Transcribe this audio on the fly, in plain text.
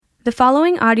The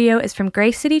following audio is from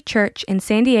Grace City Church in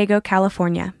San Diego,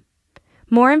 California.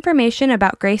 More information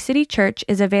about Grace City Church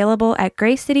is available at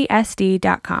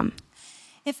gracecitysd.com.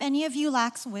 If any of you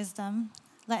lacks wisdom,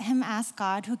 let him ask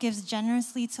God, who gives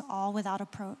generously to all without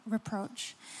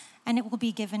reproach, and it will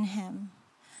be given him.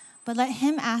 But let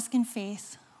him ask in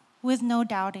faith, with no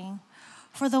doubting,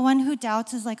 for the one who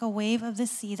doubts is like a wave of the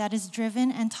sea that is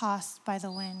driven and tossed by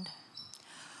the wind.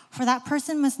 For that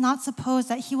person must not suppose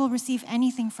that he will receive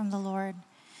anything from the Lord.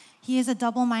 He is a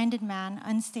double-minded man,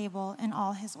 unstable in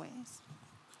all his ways.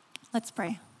 Let's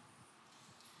pray.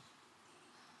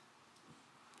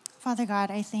 Father God,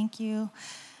 I thank you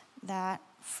that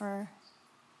for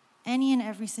any and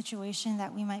every situation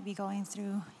that we might be going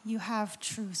through, you have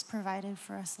truths provided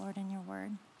for us, Lord, in your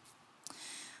word.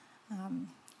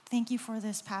 Thank you for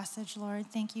this passage, Lord.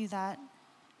 Thank you that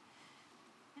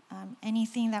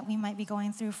anything that we might be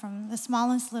going through, from the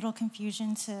smallest little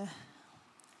confusion to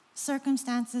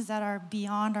circumstances that are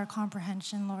beyond our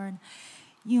comprehension, Lord,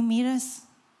 you meet us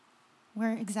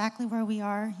exactly where we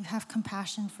are. You have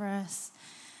compassion for us.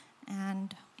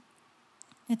 And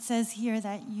it says here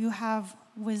that you have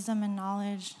wisdom and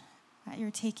knowledge that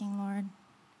you're taking, Lord.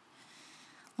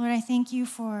 Lord, I thank you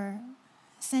for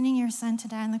sending your son to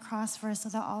die on the cross for us so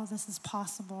that all of this is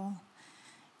possible.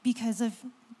 Because of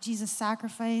Jesus'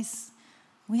 sacrifice,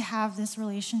 we have this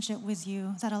relationship with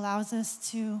you that allows us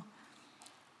to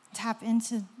tap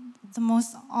into the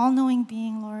most all-knowing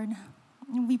being, Lord.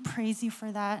 And we praise you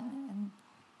for that, and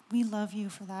we love you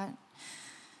for that.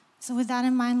 So with that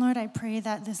in mind, Lord, I pray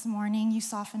that this morning you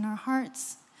soften our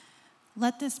hearts.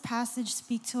 Let this passage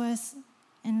speak to us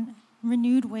in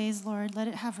renewed ways, Lord. Let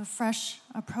it have a fresh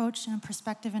approach and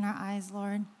perspective in our eyes,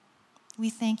 Lord.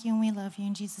 We thank you and we love you.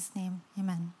 In Jesus' name,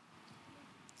 amen.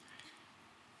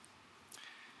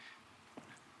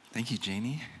 Thank you,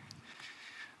 Janie.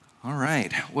 All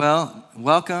right. Well,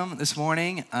 welcome this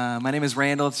morning. My name is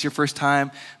Randall. It's your first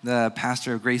time, the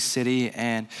pastor of Grace City,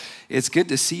 and it's good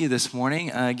to see you this morning.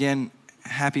 Again,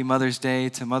 happy Mother's Day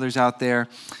to mothers out there.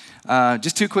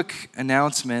 Just two quick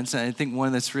announcements. I think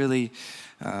one that's really,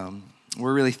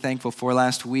 we're really thankful for.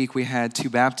 Last week, we had 2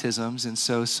 baptisms, and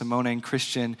so Simona and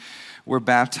Christian were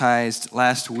baptized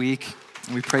last week.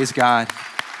 And we praise God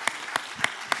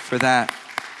for that.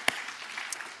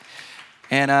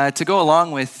 And to go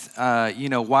along with,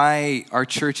 why our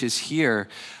church is here.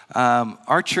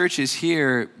 Our church is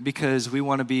here because we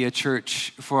want to be a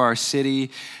church for our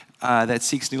city that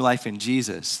seeks new life in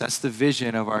Jesus. That's the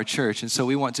vision of our church. And so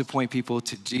we want to point people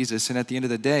to Jesus. And at the end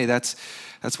of the day, that's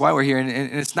why we're here. And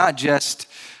it's not just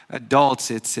adults,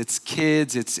 it's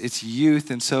kids, it's youth.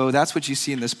 And so that's what you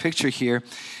see in this picture here.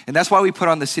 And that's why we put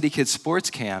on the City Kids Sports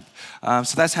Camp.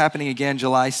 So that's happening again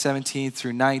July 17th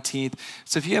through 19th.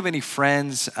 So if you have any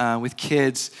friends with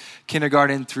kids,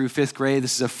 kindergarten through 5th grade,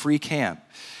 this is a free camp.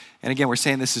 And again, we're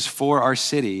saying this is for our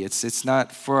city. It's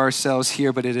not for ourselves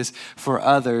here, but it is for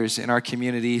others in our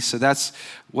community. So that's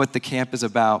what the camp is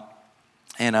about.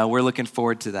 And we're looking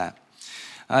forward to that.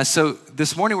 So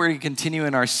this morning we're going to continue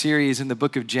in our series in the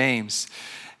book of James.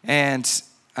 And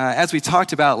as we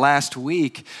talked about last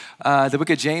week, the book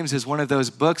of James is one of those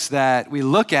books that we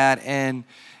look at and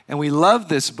we love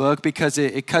this book because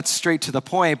it cuts straight to the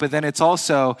point, but then it's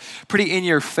also pretty in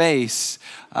your face.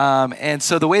 And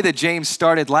so the way that James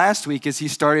started last week is he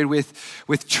started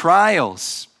with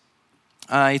trials.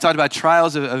 He talked about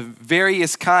trials of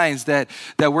various kinds that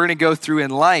we're going to go through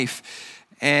in life.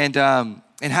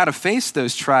 And how to face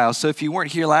those trials. So if you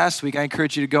weren't here last week, I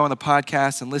encourage you to go on the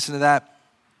podcast and listen to that.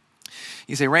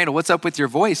 You say, Randall, what's up with your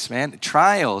voice, man?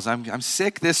 Trials. I'm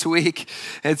sick this week.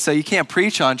 And so you can't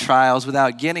preach on trials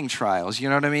without getting trials. You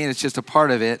know what I mean? It's just a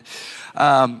part of it.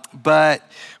 But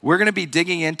we're going to be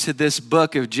digging into this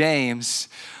book of James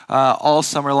all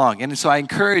summer long. And so I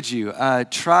encourage you,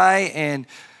 try and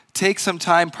take some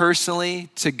time personally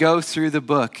to go through the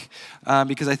book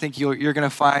because I think you're going to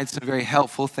find some very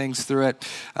helpful things through it.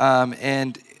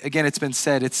 And again, it's been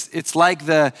said, it's like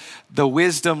the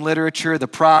wisdom literature, the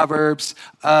Proverbs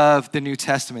of the New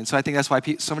Testament. So I think that's why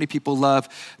so many people love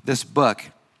this book.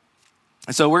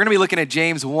 And so we're going to be looking at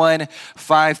James 1,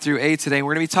 5 through 8 today.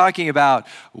 We're going to be talking about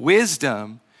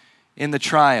wisdom in the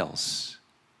trials.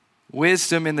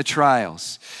 Wisdom in the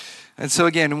trials. And so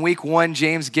again, in week 1,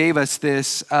 James gave us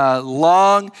this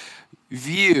long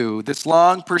view, this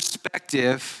long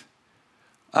perspective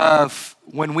of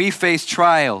when we face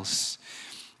trials.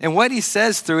 And what he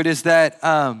says through it is that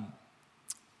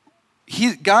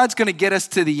God's going to get us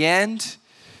to the end,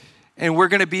 and we're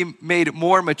going to be made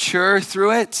more mature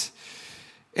through it.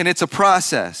 And it's a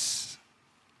process.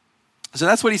 So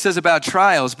that's what he says about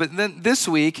trials. But then this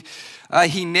week,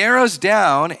 he narrows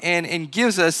down and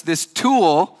gives us this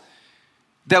tool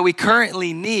that we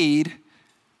currently need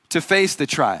to face the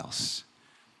trials.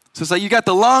 So it's like you got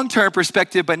the long-term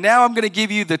perspective, but now I'm going to give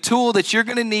you the tool that you're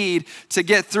going to need to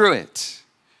get through it.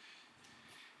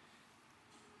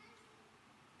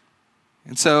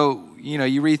 And so,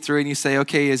 you read through it and you say,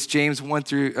 okay, is James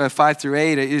 5 through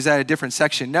 8, is that a different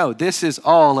section? No, this is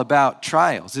all about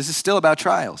trials. This is still about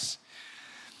trials.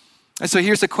 And so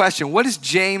here's the question. What does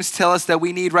James tell us that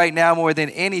we need right now more than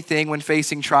anything when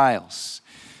facing trials?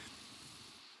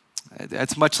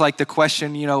 That's much like the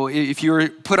question, if you were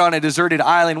put on a deserted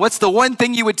island, what's the one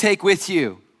thing you would take with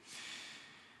you?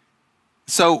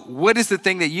 So what is the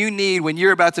thing that you need when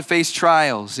you're about to face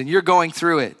trials and you're going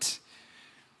through it?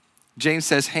 James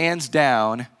says, hands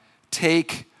down,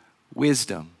 take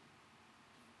wisdom.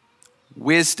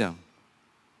 Wisdom.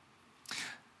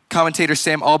 Commentator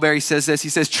Sam Allberry says this. He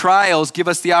says, trials give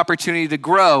us the opportunity to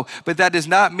grow, but that does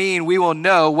not mean we will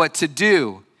know what to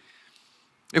do.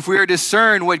 If we are to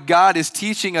discern what God is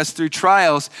teaching us through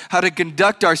trials, how to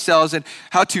conduct ourselves and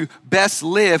how to best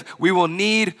live, we will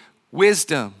need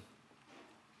wisdom.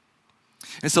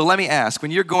 And so let me ask,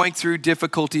 when you're going through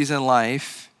difficulties in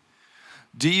life,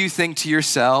 do you think to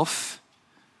yourself,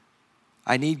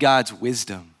 I need God's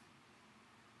wisdom?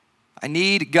 I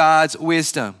need God's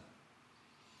wisdom.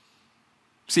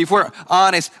 See, if we're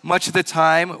honest, much of the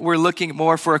time we're looking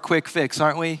more for a quick fix,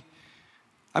 aren't we?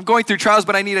 I'm going through trials,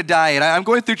 but I need a diet. I'm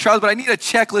going through trials, but I need a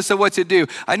checklist of what to do.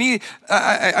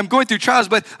 I'm going through trials,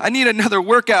 but I need another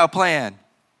workout plan.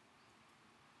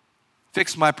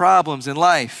 Fix my problems in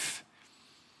life.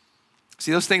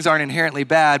 See, those things aren't inherently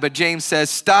bad, but James says,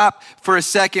 stop for a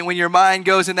second when your mind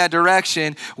goes in that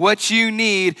direction. What you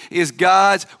need is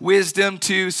God's wisdom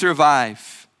to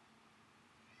survive.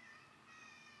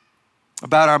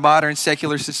 About our modern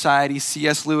secular society,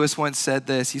 C.S. Lewis once said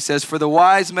this. He says, for the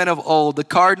wise men of old, the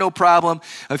cardinal problem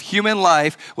of human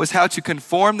life was how to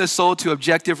conform the soul to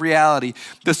objective reality.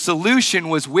 The solution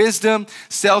was wisdom,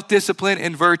 self-discipline,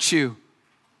 and virtue.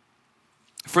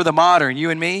 For the modern, you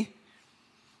and me,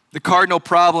 the cardinal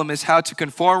problem is how to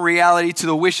conform reality to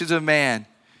the wishes of man.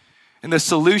 And the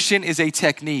solution is a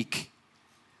technique.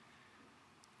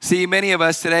 See, many of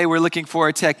us today, we're looking for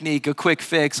a technique, a quick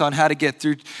fix on how to get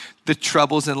through the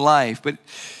troubles in life. But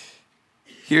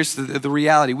here's the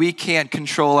reality. We can't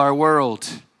control our world.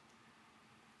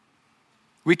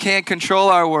 We can't control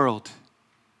our world.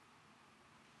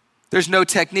 There's no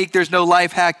technique, there's no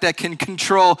life hack that can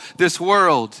control this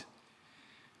world.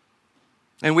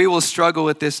 And we will struggle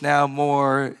with this now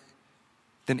more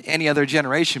than any other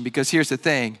generation, because here's the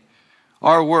thing.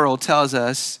 Our world tells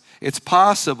us it's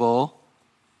possible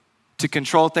to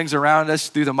control things around us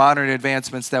through the modern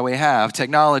advancements that we have,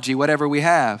 technology, whatever we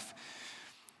have.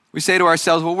 We say to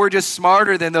ourselves, well, we're just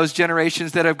smarter than those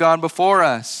generations that have gone before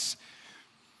us.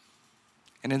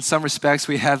 And in some respects,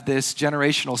 we have this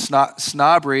generational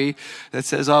snobbery that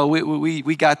says, oh,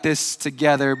 we got this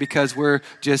together because we're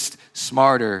just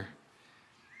smarter.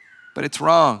 But it's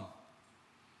wrong.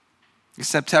 In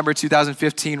September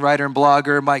 2015, writer and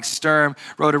blogger Mike Sturm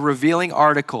wrote a revealing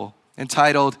article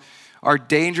entitled, Our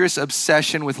Dangerous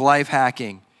Obsession with Life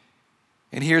Hacking.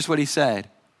 And here's what he said.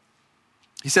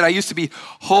 He said, I used to be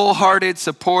wholehearted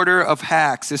supporter of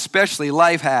hacks, especially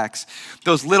life hacks.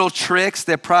 Those little tricks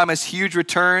that promise huge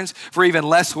returns for even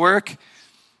less work.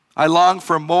 I long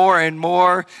for more and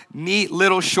more neat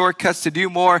little shortcuts to do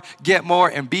more, get more,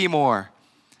 and be more.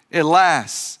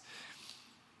 Alas,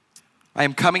 I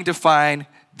am coming to find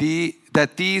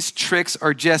that these tricks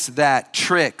are just that,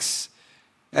 tricks.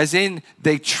 As in,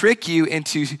 they trick you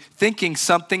into thinking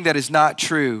something that is not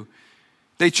true.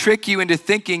 They trick you into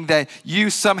thinking that you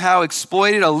somehow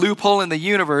exploited a loophole in the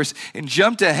universe and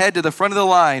jumped ahead to the front of the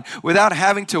line without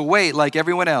having to wait like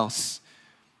everyone else.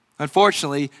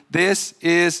 Unfortunately, this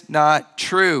is not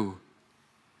true.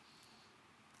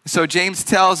 So James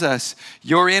tells us,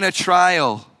 you're in a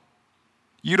trial.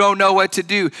 You don't know what to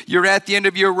do. You're at the end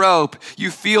of your rope. You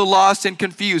feel lost and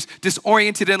confused,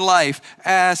 disoriented in life.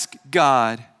 Ask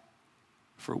God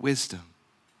for wisdom.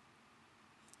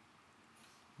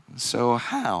 So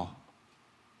how?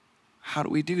 How do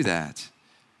we do that?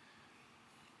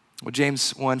 Well,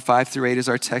 James 1, 5 through 8 is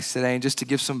our text today. And just to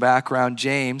give some background,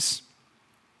 James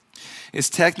is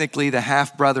technically the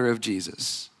half-brother of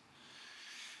Jesus.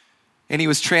 And he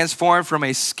was transformed from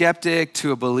a skeptic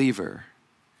to a believer.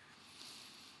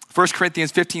 1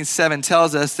 Corinthians 15:7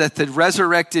 tells us that the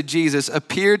resurrected Jesus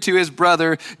appeared to his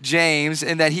brother James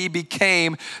and that he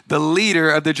became the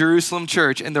leader of the Jerusalem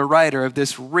church and the writer of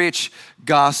this rich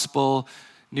gospel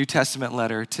New Testament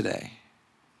letter today.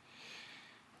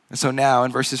 And so now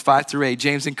in verses 5-8,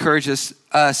 James encourages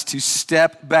us to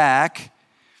step back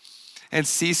and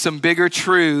see some bigger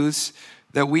truths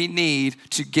that we need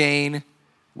to gain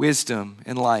wisdom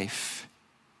in life.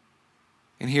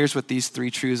 And here's what these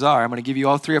three truths are. I'm going to give you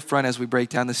all three up front as we break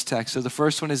down this text. So the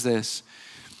first one is this: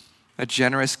 a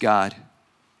generous God.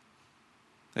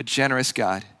 A generous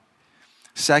God.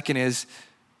 Second is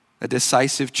a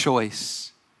decisive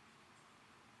choice.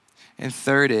 And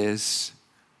third is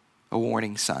a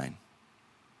warning sign.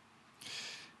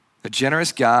 A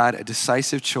generous God, a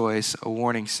decisive choice, a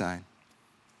warning sign.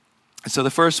 And so the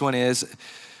first one is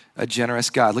a generous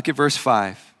God. Look at verse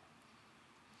 5.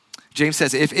 James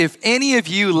says, if any of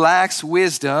you lacks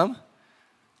wisdom,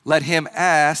 let him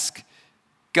ask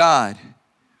God,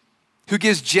 who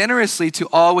gives generously to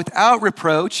all without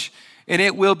reproach, and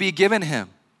it will be given him.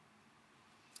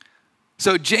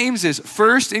 So James's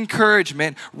first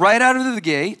encouragement right out of the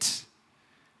gate,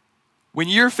 when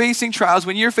you're facing trials,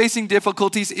 when you're facing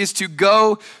difficulties, is to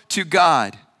go to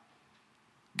God.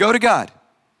 Go to God.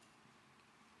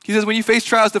 He says when you face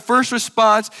trials, the first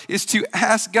response is to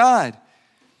ask God.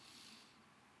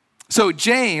 So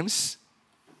James,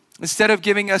 instead of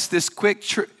giving us this quick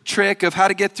trick of how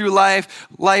to get through life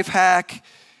hack,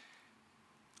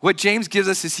 what James gives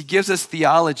us is he gives us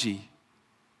theology.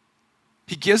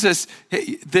 He gives us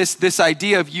this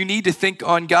idea of you need to think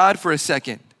on God for a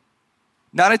second.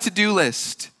 Not a to-do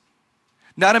list,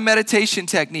 not a meditation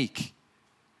technique.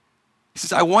 He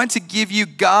says, I want to give you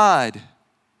God.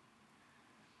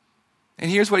 And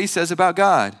here's what he says about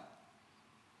God.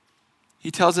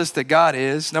 He tells us that God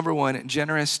is, number one,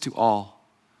 generous to all.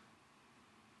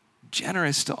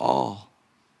 Generous to all.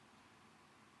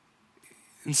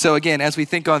 And so again, as we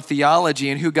think on theology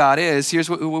and who God is, here's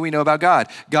what we know about God.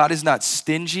 God is not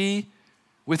stingy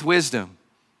with wisdom.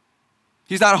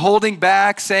 He's not holding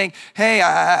back saying, hey,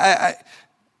 I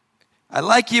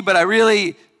like you, but I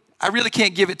really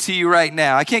can't give it to you right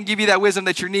now. I can't give you that wisdom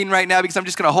that you're needing right now because I'm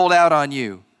just going to hold out on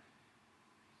you.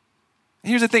 And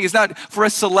here's the thing, it's not for a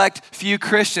select few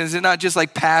Christians. It's not just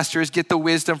like pastors get the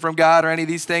wisdom from God or any of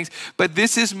these things, but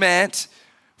this is meant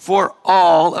for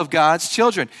all of God's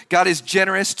children. God is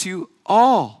generous to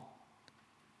all.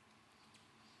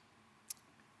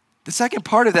 The second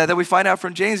part of that we find out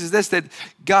from James is this, that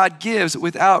God gives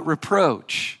without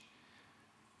reproach.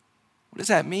 What does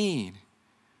that mean?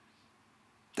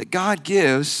 That God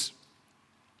gives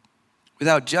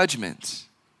without judgment.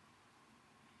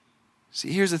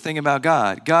 See, here's the thing about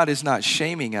God. God is not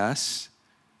shaming us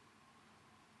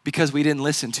because we didn't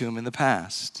listen to him in the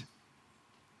past.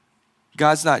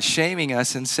 God's not shaming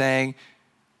us and saying,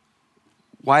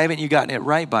 why haven't you gotten it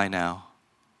right by now?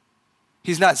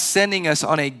 He's not sending us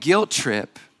on a guilt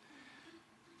trip.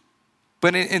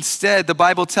 But instead, the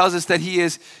Bible tells us that he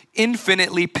is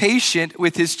infinitely patient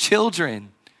with his children.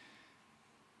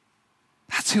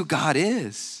 That's who God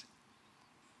is.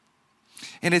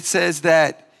 And it says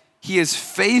that he is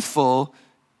faithful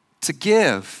to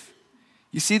give.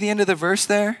 You see the end of the verse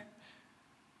there?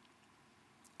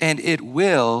 And it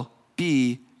will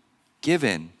be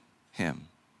given him.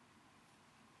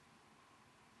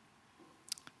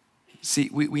 See,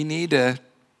 we need to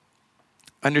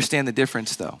understand the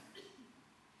difference though.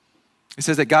 It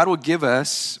says that God will give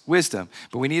us wisdom,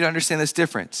 but we need to understand this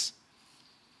difference.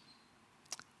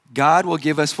 God will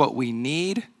give us what we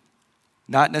need,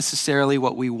 not necessarily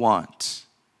what we want.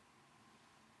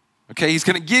 Okay, he's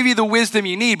going to give you the wisdom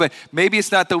you need, but maybe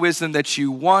it's not the wisdom that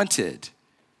you wanted.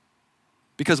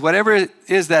 Because whatever it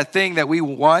is that thing that we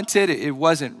wanted, it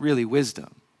wasn't really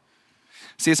wisdom.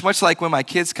 See, it's much like when my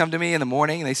kids come to me in the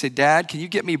morning and they say, Dad, can you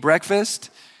get me breakfast?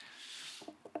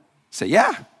 I say,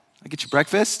 yeah, I'll get you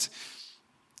breakfast.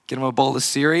 Get them a bowl of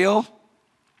cereal.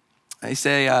 They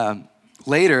say,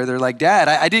 later, they're like, Dad,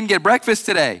 I didn't get breakfast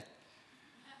today.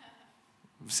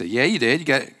 I say, yeah, you did.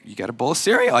 You got a bowl of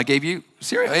cereal. I gave you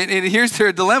cereal. And here's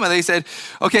their dilemma. They said,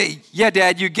 okay, yeah,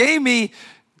 Dad, you gave me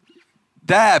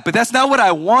that, but that's not what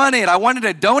I wanted. I wanted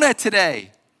a donut today.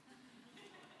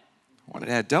 I wanted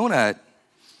that donut.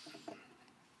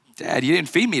 Dad, you didn't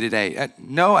feed me today.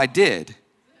 No, I did.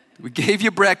 We gave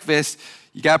you breakfast.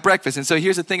 You got breakfast. And so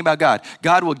here's the thing about God.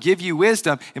 God will give you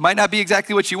wisdom. It might not be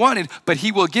exactly what you wanted, but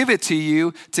he will give it to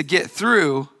you to get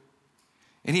through.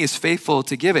 And he is faithful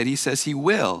to give it. He says he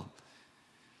will.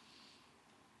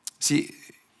 See,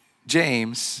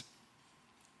 James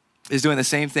is doing the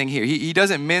same thing here. He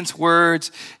doesn't mince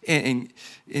words, and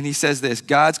he says this: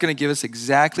 God's going to give us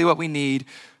exactly what we need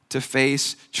to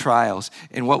face trials.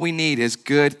 And what we need is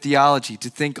good theology, to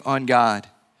think on God.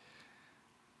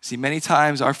 See, many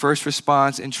times our first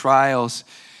response in trials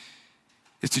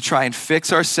is to try and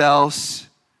fix ourselves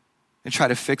and try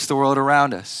to fix the world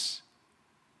around us.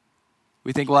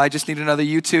 We think, well, I just need another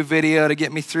YouTube video to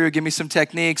get me through, give me some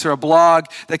techniques, or a blog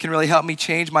that can really help me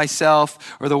change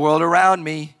myself or the world around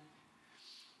me.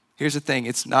 Here's the thing,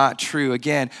 it's not true.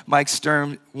 Again, Mike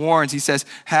Stern warns, he says,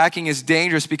 hacking is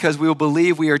dangerous because we will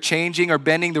believe we are changing or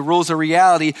bending the rules of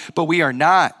reality, but we are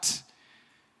not.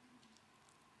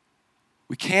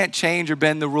 We can't change or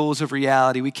bend the rules of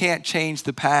reality. We can't change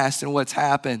the past and what's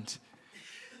happened.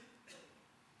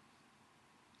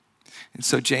 And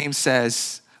so James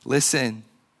says, listen.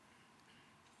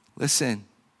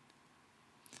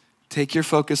 Take your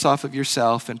focus off of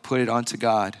yourself and put it onto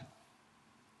God.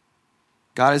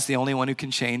 God is the only one who can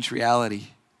change reality.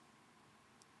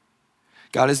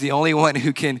 God is the only one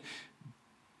who can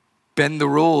bend the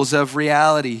rules of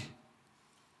reality.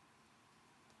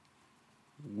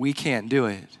 We can't do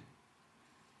it.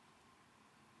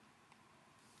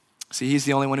 See, he's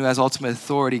the only one who has ultimate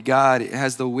authority. God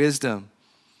has the wisdom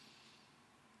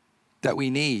that we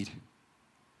need.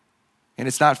 And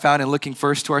it's not found in looking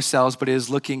first to ourselves, but it is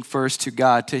looking first to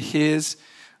God, to his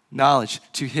knowledge,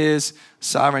 to his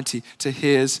sovereignty, to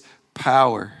his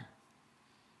power.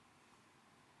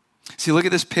 See, look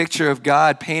at this picture of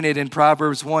God painted in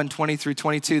Proverbs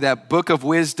 1:20-22, that book of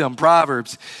wisdom,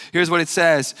 Proverbs. Here's what it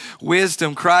says.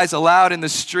 Wisdom cries aloud in the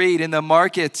street, in the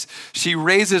markets. She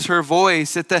raises her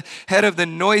voice. At the head of the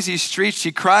noisy street,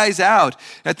 she cries out.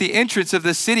 At the entrance of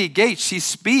the city gate, she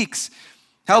speaks.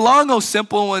 How long, O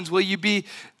simple ones, will you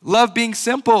love being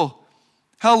simple?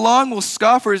 How long will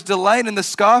scoffers delight in the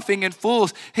scoffing and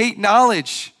fools hate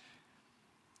knowledge?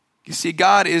 You see,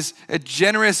 God is a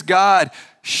generous God,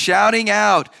 shouting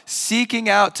out, seeking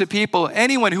out to people,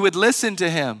 anyone who would listen to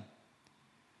him.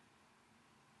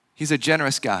 He's a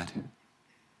generous God.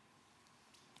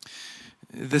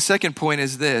 The second point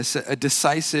is this, a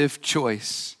decisive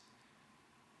choice.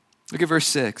 Look at verse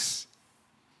 6.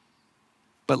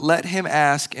 But let him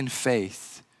ask in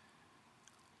faith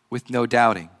with no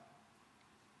doubting.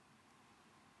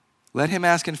 Let him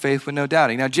ask in faith with no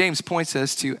doubting. Now, James points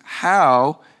us to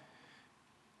how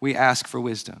we ask for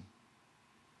wisdom.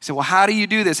 He said, well, how do you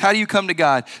do this? How do you come to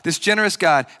God? This generous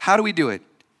God, how do we do it?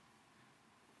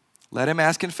 Let him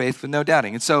ask in faith with no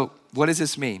doubting. And so, what does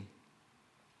this mean?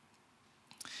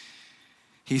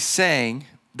 He's saying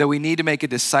that we need to make a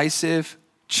decisive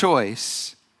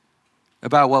choice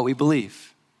about what we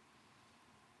believe.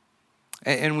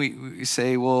 And we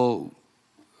say, well,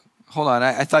 hold on,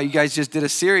 I thought you guys just did a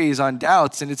series on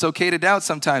doubts, and it's okay to doubt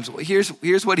sometimes. Well,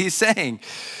 here's what he's saying.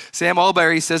 Sam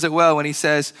Allberry says it well when he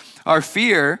says, our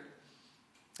fear,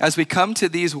 as we come to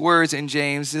these words in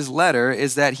James's letter,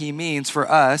 is that he means for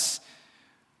us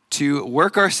to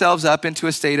work ourselves up into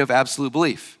a state of absolute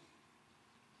belief.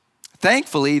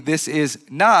 Thankfully, this is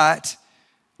not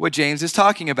what James is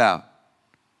talking about.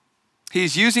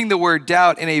 He's using the word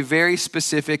doubt in a very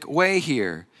specific way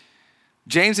here.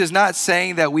 James is not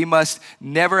saying that we must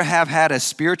never have had a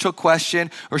spiritual question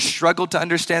or struggled to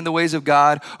understand the ways of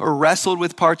God or wrestled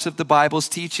with parts of the Bible's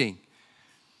teaching.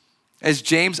 As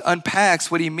James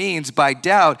unpacks what he means by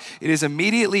doubt, it is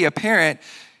immediately apparent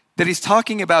that he's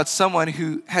talking about someone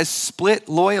who has split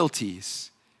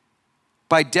loyalties.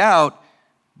 By doubt,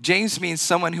 James means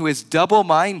someone who is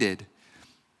double-minded,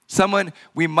 someone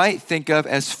we might think of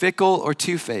as fickle or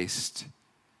two-faced.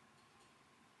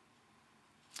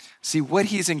 See, what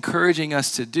he's encouraging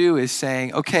us to do is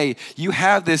saying, okay, you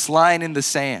have this line in the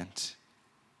sand.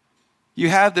 You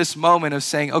have this moment of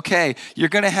saying, okay, you're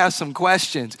going to have some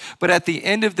questions, but at the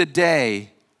end of the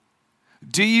day,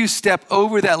 do you step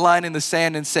over that line in the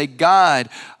sand and say, God,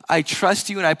 I trust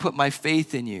you and I put my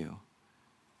faith in you?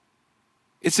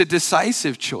 It's a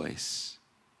decisive choice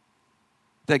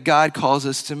that God calls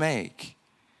us to make.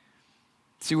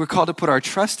 See, we're called to put our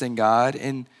trust in God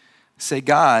and say,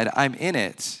 God, I'm in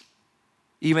it,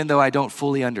 even though I don't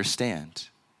fully understand.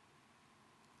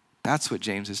 That's what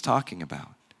James is talking about.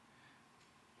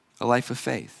 A life of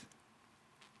faith.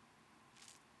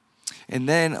 And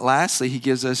then lastly, he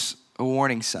gives us a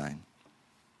warning sign.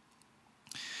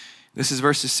 This is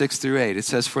verses 6-8. It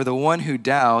says, for the one who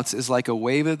doubts is like a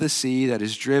wave of the sea that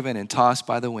is driven and tossed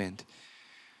by the wind.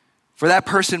 For that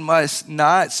person must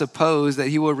not suppose that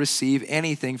he will receive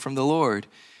anything from the Lord.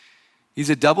 He's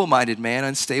a double-minded man,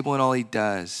 unstable in all he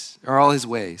does, or all his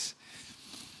ways.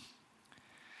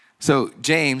 So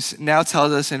James now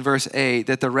tells us in verse 8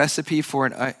 that the recipe for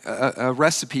a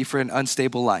recipe for an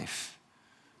unstable life.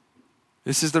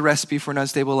 This is the recipe for an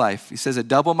unstable life. He says a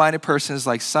double-minded person is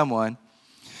like someone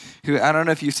who, I don't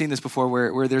know if you've seen this before,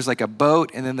 where there's like a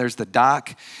boat and then there's the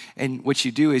dock. And what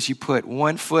you do is you put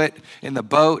one foot in the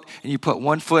boat and you put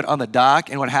one foot on the dock.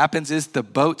 And what happens is the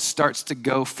boat starts to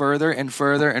go further and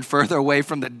further and further away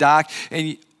from the dock.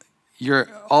 And you're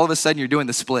all of a sudden you're doing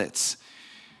the splits,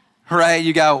 right?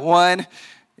 You got one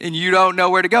and you don't know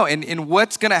where to go. And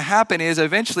what's going to happen is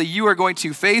eventually you are going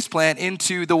to face plant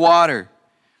into the water.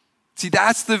 See,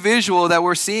 that's the visual that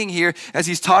we're seeing here as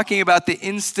he's talking about the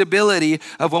instability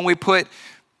of when we put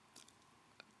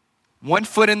one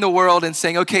foot in the world and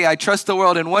saying, okay, I trust the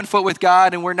world, and one foot with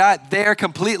God, and we're not there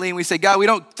completely, and we say, God, we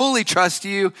don't fully trust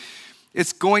you.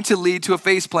 It's going to lead to a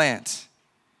face plant.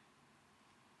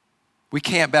 We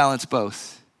can't balance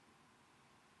both.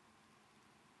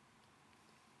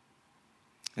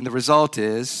 And the result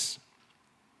is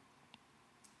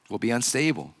we'll be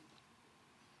unstable.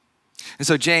 And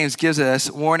so James gives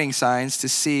us warning signs to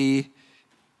see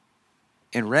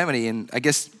and remedy, and I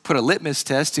guess put a litmus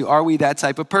test to, are we that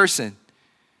type of person?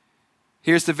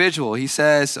 Here's the visual. He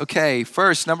says, okay,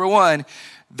 first, number one,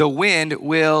 the wind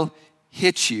will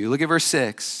hit you. Look at verse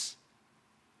 6.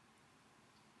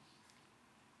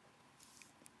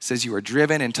 It says you are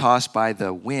driven and tossed by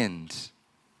the wind.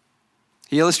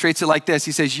 He illustrates it like this.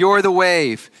 He says, you're the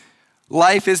wave,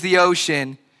 life is the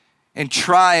ocean, and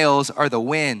trials are the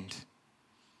wind.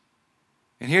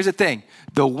 And here's the thing,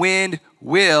 the wind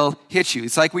will hit you.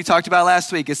 It's like we talked about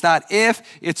last week. It's not if,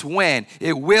 it's when.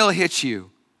 It will hit you.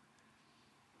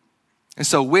 And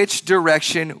so which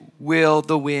direction will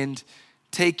the wind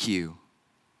take you?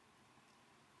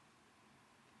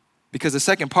 Because the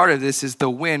second part of this is the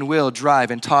wind will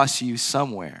drive and toss you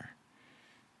somewhere.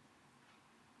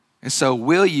 And so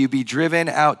will you be driven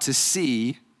out to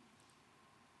sea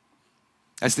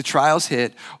as the trials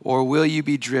hit, or will you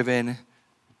be driven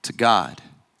to God?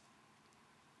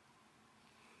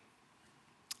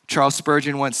 Charles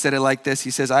Spurgeon once said it like this.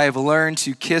 He says, I have learned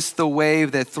to kiss the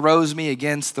wave that throws me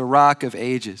against the rock of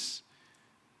ages.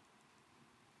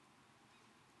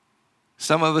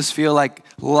 Some of us feel like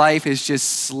life is just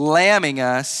slamming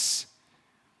us.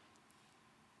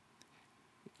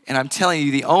 And I'm telling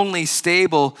you, the only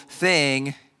stable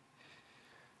thing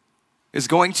is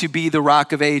going to be the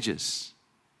rock of ages.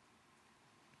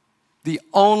 The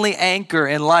only anchor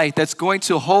in life that's going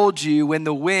to hold you when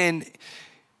the wind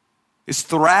is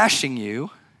thrashing you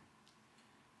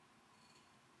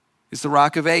is the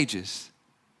rock of ages.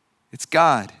 It's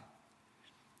God.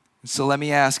 And so let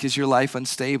me ask, is your life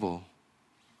unstable?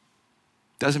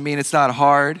 Doesn't mean it's not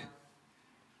hard.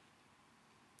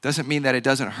 Doesn't mean that it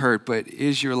doesn't hurt, but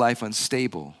is your life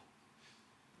unstable?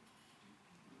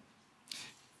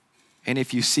 And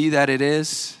if you see that it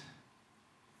is,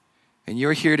 and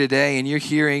you're here today and you're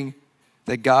hearing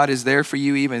that God is there for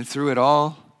you even through it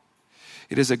all,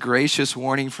 it is a gracious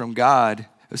warning from God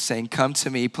of saying, come to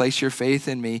me, place your faith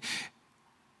in me.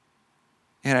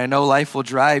 And I know life will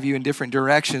drive you in different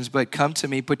directions, but come to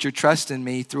me, put your trust in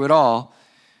me through it all.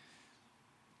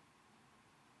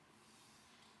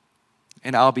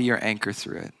 And I'll be your anchor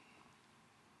through it.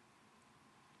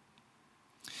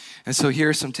 And so here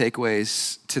are some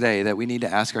takeaways today that we need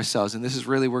to ask ourselves. And this is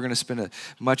really, we're going to spend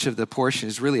much of the portion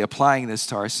is really applying this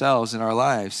to ourselves in our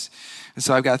lives. And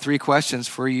so I've got 3 questions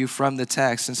for you from the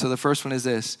text. And so the first one is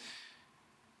this.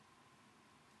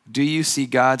 Do you see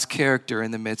God's character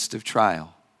in the midst of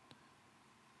trial?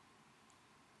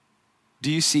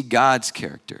 Do you see God's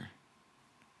character?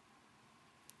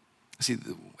 See,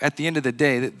 at the end of the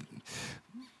day,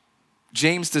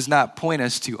 James does not point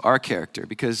us to our character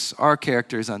because our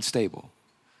character is unstable.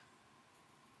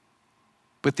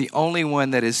 But the only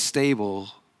one that is stable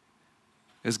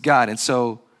is God. And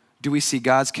so, do we see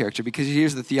God's character? Because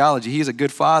here's the theology. He is a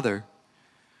good father.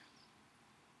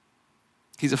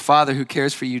 He's a father who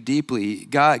cares for you deeply.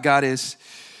 God is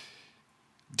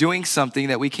doing something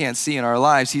that we can't see in our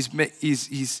lives.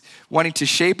 He's wanting to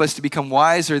shape us to become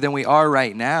wiser than we are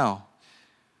right now.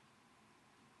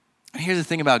 And here's the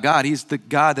thing about God. He's the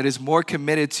God that is more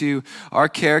committed to our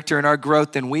character and our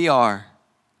growth than we are.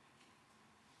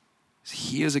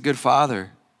 He is a good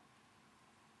father.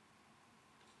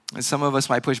 And some of us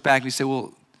might push back and we say,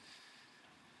 well,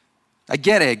 I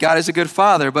get it. God is a good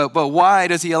father, but why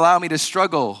does he allow me to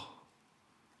struggle?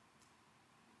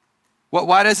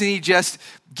 Why doesn't he just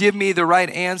give me the right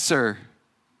answer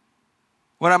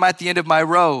when I'm at the end of my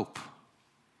rope?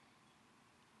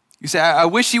 You say, I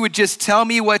wish he would just tell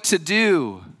me what to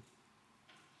do.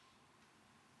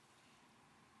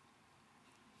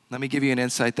 Let me give you an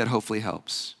insight that hopefully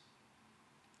helps.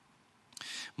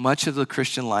 Much of the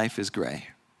Christian life is gray.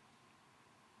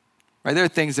 Right? There are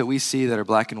things that we see that are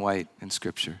black and white in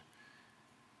Scripture.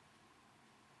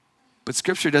 But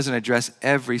Scripture doesn't address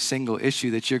every single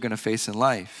issue that you're going to face in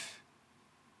life.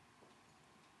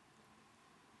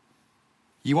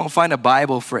 You won't find a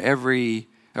Bible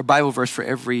verse for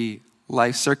every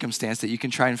life circumstance that you can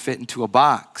try and fit into a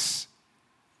box.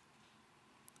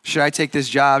 Should I take this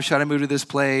job? Should I move to this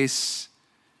place?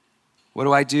 What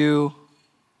do I do?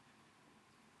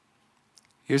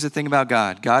 Here's the thing about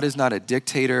God. God is not a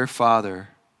dictator father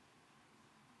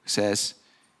who says,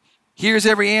 here's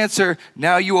every answer,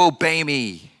 now you obey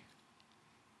me.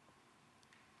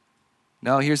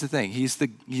 No, here's the thing. He's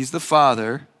the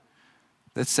father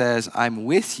that says, I'm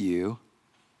with you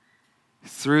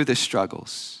through the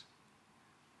struggles.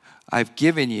 I've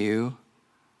given you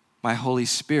my Holy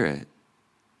Spirit.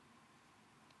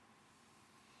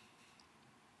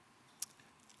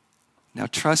 Now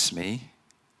trust me,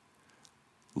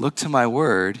 look to my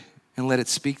word and let it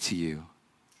speak to you.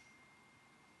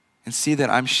 And see that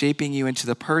I'm shaping you into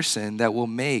the person that will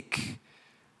make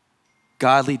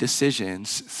godly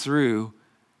decisions through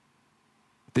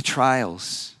the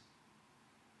trials.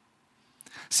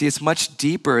 See, it's much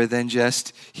deeper than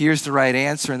just here's the right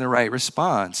answer and the right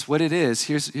response. What it is,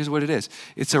 here's what it is.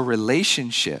 It's a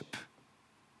relationship.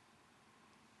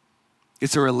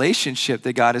 It's a relationship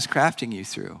that God is crafting you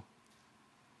through.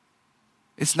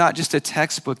 It's not just a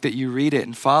textbook that you read it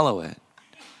and follow it.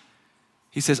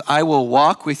 He says, I will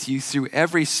walk with you through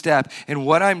every step. And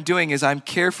what I'm doing is I'm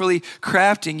carefully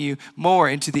crafting you more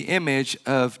into the image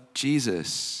of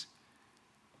Jesus.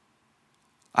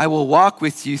 I will walk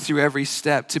with you through every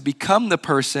step to become the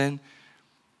person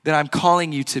that I'm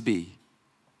calling you to be.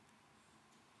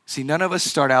 See, none of us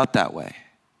start out that way.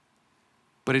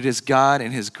 But it is God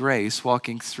and His grace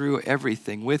walking through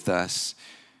everything with us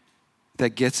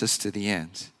that gets us to the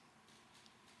end.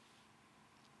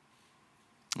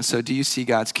 So do you see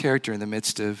God's character in the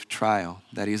midst of trial?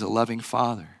 That He's a loving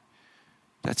Father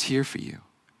that's here for you.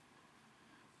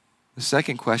 The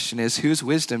second question is, whose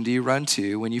wisdom do you run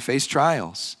to when you face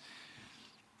trials?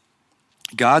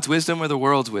 God's wisdom or the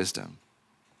world's wisdom?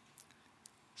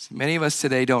 See, many of us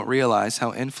today don't realize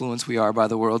how influenced we are by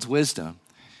the world's wisdom.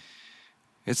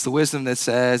 It's the wisdom that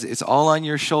says, it's all on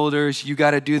your shoulders, you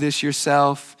got to do this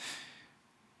yourself.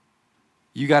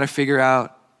 You got to figure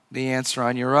out the answer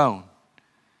on your own.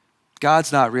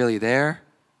 God's not really there.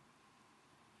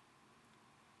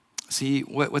 See,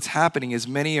 what's happening is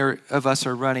many of us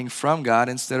are running from God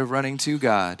instead of running to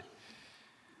God.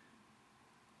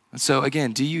 And so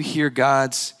again, do you hear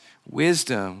God's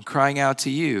wisdom crying out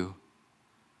to you?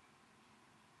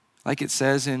 Like it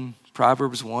says in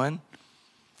Proverbs 1.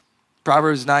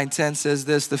 Proverbs 9:10 says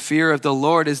this, the fear of the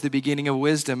Lord is the beginning of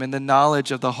wisdom, and the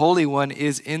knowledge of the Holy One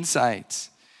is insight.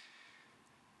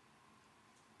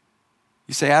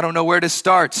 You say, I don't know where to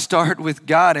start. Start with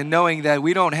God and knowing that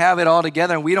we don't have it all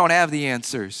together and we don't have the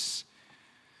answers.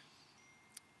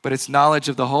 But it's knowledge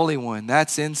of the Holy One.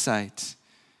 That's insight.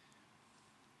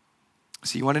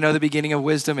 So you want to know the beginning of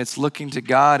wisdom? It's looking to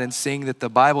God and seeing that the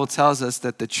Bible tells us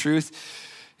that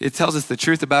it tells us the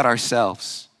truth about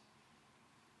ourselves.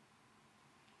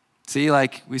 See,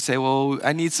 like we say, well,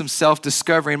 I need some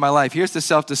self-discovery in my life. Here's the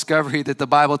self-discovery that the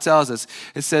Bible tells us.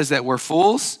 It says that we're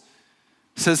fools.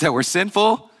 It says that we're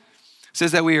sinful. It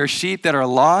says that we are sheep that are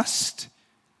lost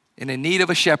and in need of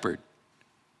a shepherd.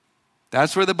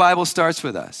 That's where the Bible starts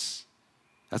with us.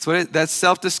 That's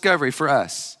self-discovery for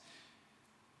us.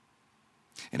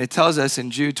 And it tells us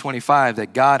in Jude 25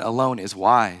 that God alone is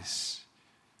wise.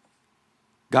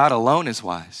 God alone is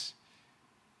wise.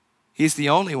 He's the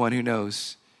only one who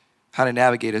knows how to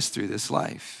navigate us through this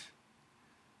life.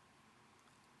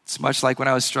 It's much like when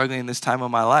I was struggling in this time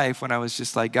of my life, when I was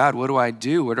just like, God, what do I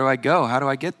do? Where do I go? How do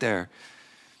I get there?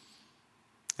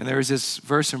 And there was this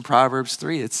verse in Proverbs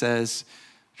 3 that says,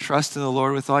 trust in the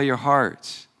Lord with all your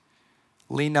heart.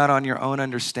 Lean not on your own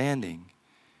understanding.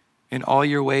 In all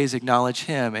your ways acknowledge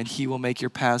Him, and He will make your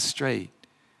path straight.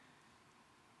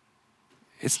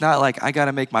 It's not like I got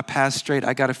to make my path straight.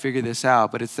 I got to figure this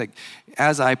out. But it's like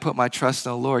as I put my trust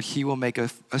in the Lord, He will make a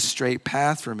straight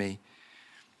path for me,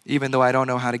 even though I don't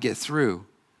know how to get through.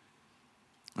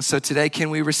 So today,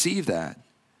 can we receive that?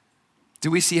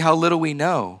 Do we see how little we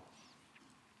know?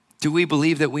 Do we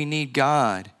believe that we need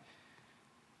God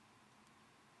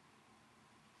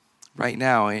right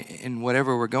now in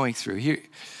whatever we're going through? Here,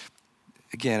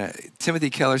 again,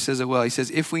 Timothy Keller says it well. He says,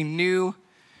 if we knew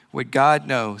what God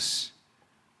knows,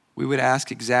 we would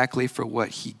ask exactly for what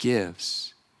He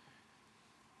gives.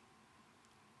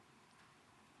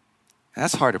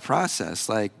 That's hard to process.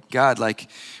 Like, God, like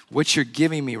what you're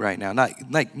giving me right now.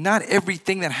 Not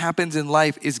everything that happens in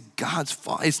life is God's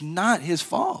fault. It's not His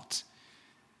fault.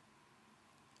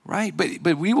 right?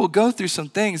 But we will go through some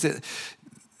things that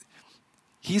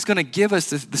he's going to give us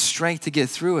the strength to get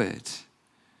through it.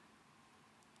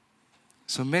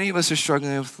 So many of us are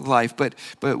struggling with life, but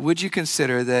would you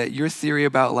consider that your theory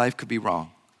about life could be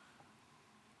wrong?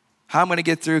 How I'm going to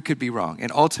get through could be wrong.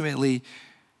 And ultimately,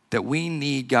 that we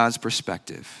need God's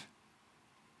perspective.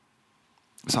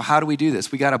 So how do we do this?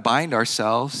 We got to bind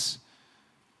ourselves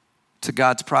to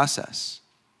God's process.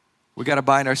 We got to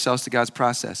bind ourselves to God's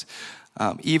process,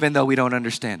 even though we don't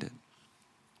understand it.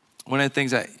 One of the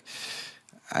things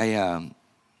I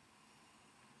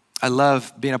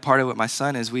love being a part of with my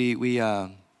son is we go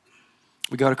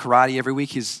to karate every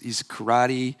week. He's a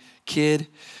karate kid.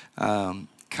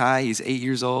 Kai, he's 8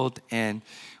 years old, and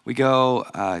we go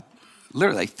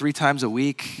literally like 3 times a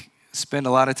week, spend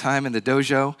a lot of time in the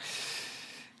dojo.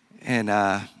 And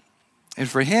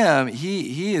for him,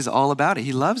 he is all about it.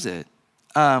 He loves it.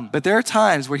 But there are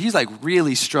times where he's like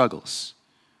really struggles.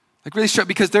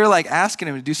 Because they're like asking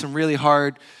him to do some really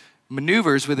hard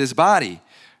maneuvers with his body,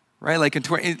 right? Like,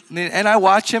 and I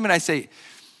watch him and I say,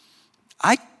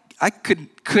 I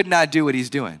could not do what he's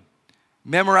doing.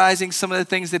 Memorizing some of the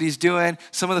things that he's doing,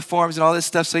 some of the forms and all this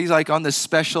stuff. So he's like on this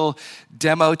special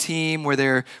demo team where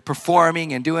they're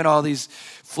performing and doing all these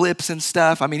flips and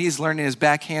stuff. I mean, he's learning his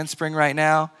back handspring right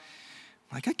now.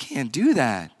 I'm like, I can't do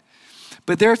that.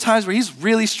 But there are times where he's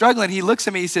really struggling. He looks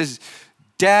at me, he says,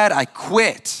 Dad, I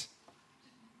quit.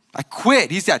 I quit.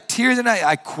 He's got tears in his eyes.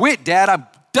 I quit, Dad. I'm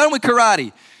done with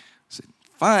karate. I said,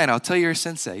 fine, I'll tell your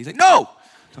sensei. He's like, no,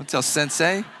 don't tell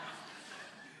sensei.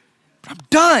 I'm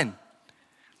done.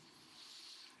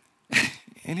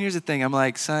 And here's the thing. I'm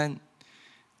like, son,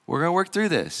 we're going to work through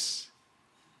this.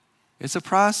 It's a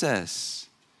process.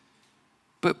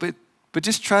 But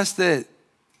just trust that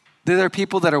there are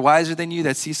people that are wiser than you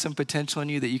that see some potential in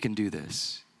you that you can do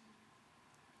this.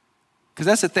 Because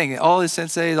that's the thing. All his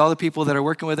senseis, all the people that are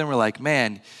working with him are like,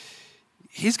 man,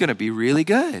 he's going to be really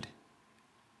good.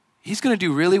 He's going to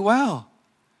do really well.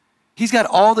 He's got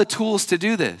all the tools to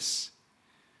do this.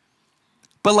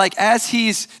 But like as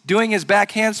he's doing his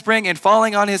back handspring and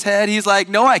falling on his head, he's like,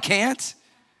 no, I can't.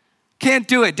 Can't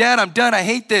do it. Dad, I'm done. I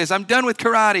hate this. I'm done with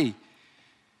karate.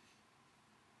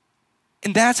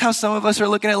 And that's how some of us are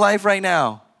looking at life right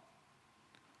now.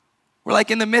 We're like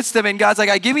in the midst of it, and God's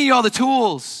like, I'm giving you all the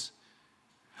tools.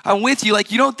 I'm with you.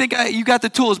 Like you don't think you got the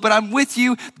tools, but I'm with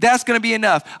you. That's going to be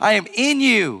enough. I am in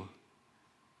you.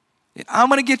 And I'm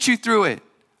going to get you through it.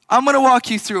 I'm going to walk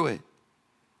you through it.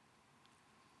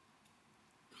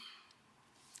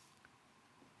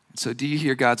 So do you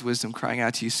hear God's wisdom crying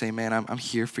out to you, say, man, I'm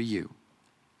here for you?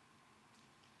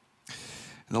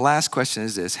 And the last question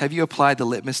is this. Have you applied the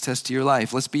litmus test to your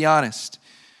life? Let's be honest.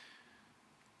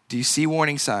 Do you see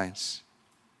warning signs?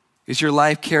 Is your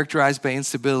life characterized by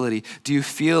instability? Do you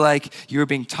feel like you're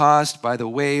being tossed by the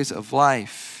waves of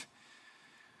life?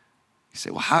 You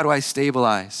say, well, how do I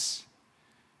stabilize?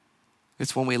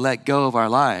 It's when we let go of our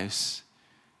lives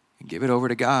and give it over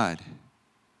to God.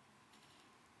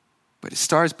 But it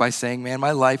starts by saying, man, my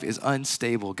life is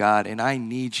unstable, God, and I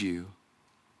need you.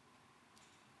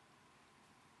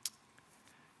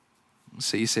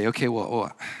 So you say, okay,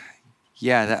 well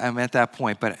yeah, I'm at that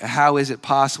point, but how is it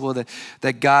possible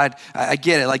that God, I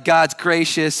get it, like God's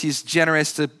gracious, he's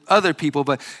generous to other people,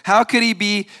 but how could he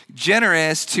be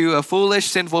generous to a foolish,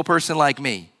 sinful person like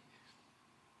me?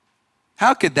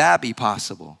 How could that be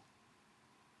possible?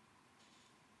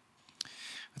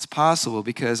 It's possible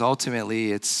because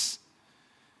ultimately it's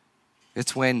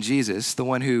when Jesus, the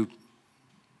one who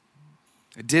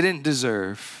didn't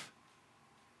deserve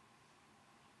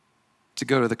to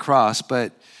go to the cross,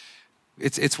 but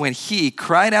it's when he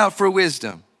cried out for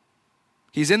wisdom.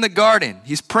 He's in the garden.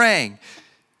 He's praying.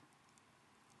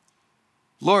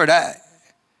 Lord,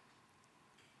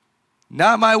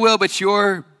 not my will, but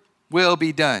your will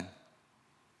be done.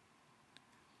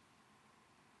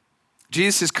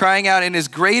 Jesus is crying out in his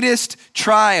greatest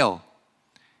trial.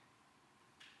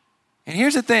 And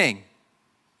here's the thing.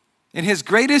 In his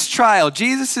greatest trial,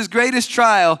 Jesus' greatest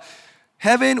trial,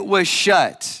 heaven was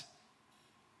shut.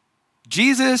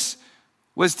 Jesus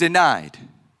was denied.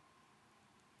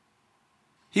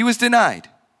 He was denied.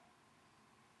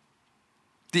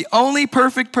 The only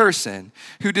perfect person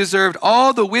who deserved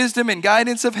all the wisdom and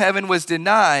guidance of heaven was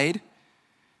denied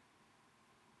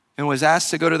and was asked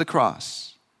to go to the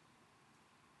cross.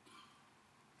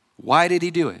 Why did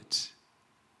he do it?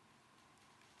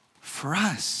 For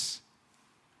us.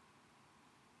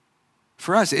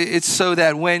 For us. It's so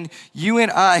that when you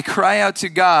and I cry out to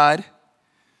God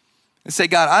and say,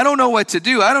 God, I don't know what to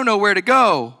do. I don't know where to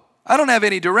go. I don't have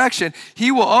any direction.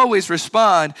 He will always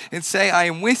respond and say, I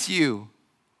am with you.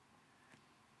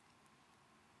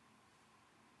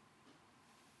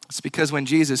 It's because when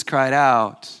Jesus cried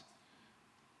out,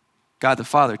 God the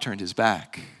Father turned his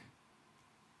back.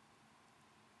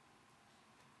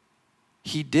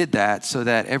 He did that so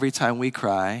that every time we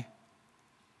cry,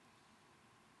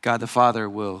 God the Father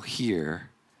will hear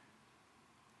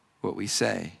what we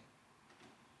say.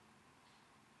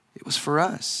 It was for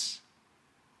us.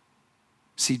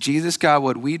 See, Jesus got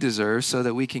what we deserve so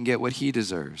that we can get what he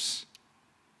deserves.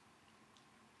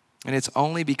 And it's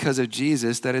only because of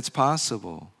Jesus that it's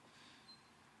possible.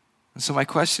 And so my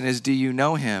question is, do you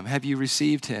know him? Have you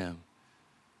received him?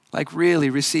 Like really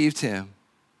received him?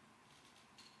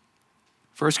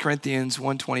 1 Corinthians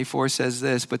 1:24 says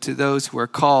this, but to those who are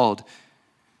called,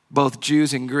 both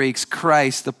Jews and Greeks,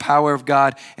 Christ, the power of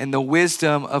God and the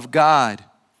wisdom of God.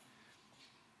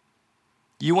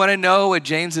 You want to know what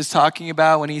James is talking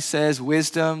about when he says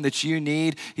wisdom that you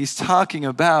need? He's talking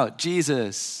about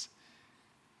Jesus.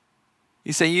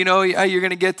 You say, you know how you're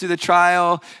going to get through the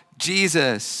trial?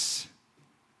 Jesus.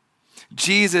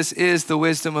 Jesus is the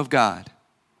wisdom of God.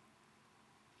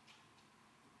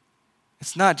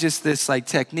 It's not just this like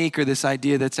technique or this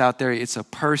idea that's out there. It's a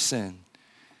person.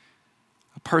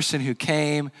 A person who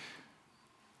came,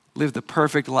 lived the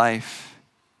perfect life,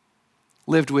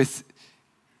 lived with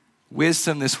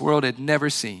wisdom this world had never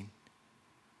seen,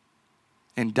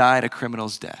 and died a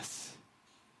criminal's death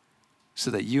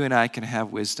so that you and I can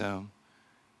have wisdom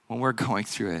when we're going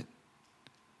through it,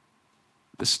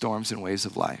 the storms and waves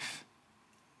of life.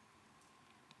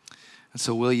 And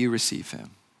so will you receive him?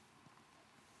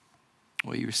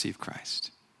 Will you receive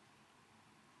Christ?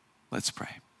 Let's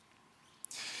pray.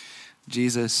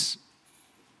 Jesus,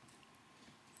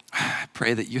 I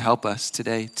pray that you help us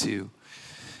today to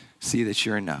see that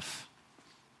you're enough.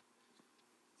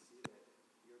 Your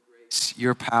grace,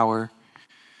 your power,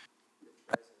 your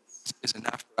presence is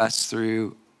enough for us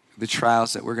through the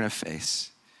trials that we're going to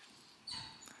face.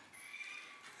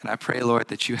 And I pray, Lord,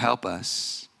 that you help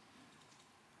us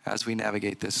as we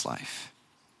navigate this life.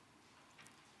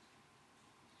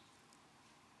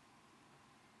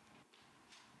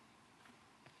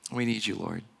 We need you,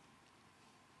 Lord.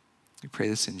 We pray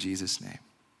this in Jesus' name.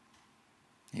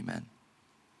 Amen.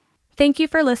 Thank you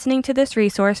for listening to this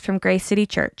resource from Grace City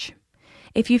Church.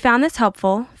 If you found this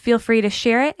helpful, feel free to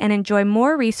share it and enjoy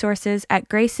more resources at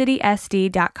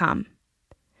gracecitysd.com.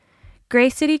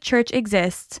 Grace City Church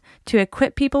exists to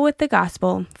equip people with the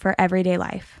gospel for everyday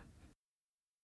life.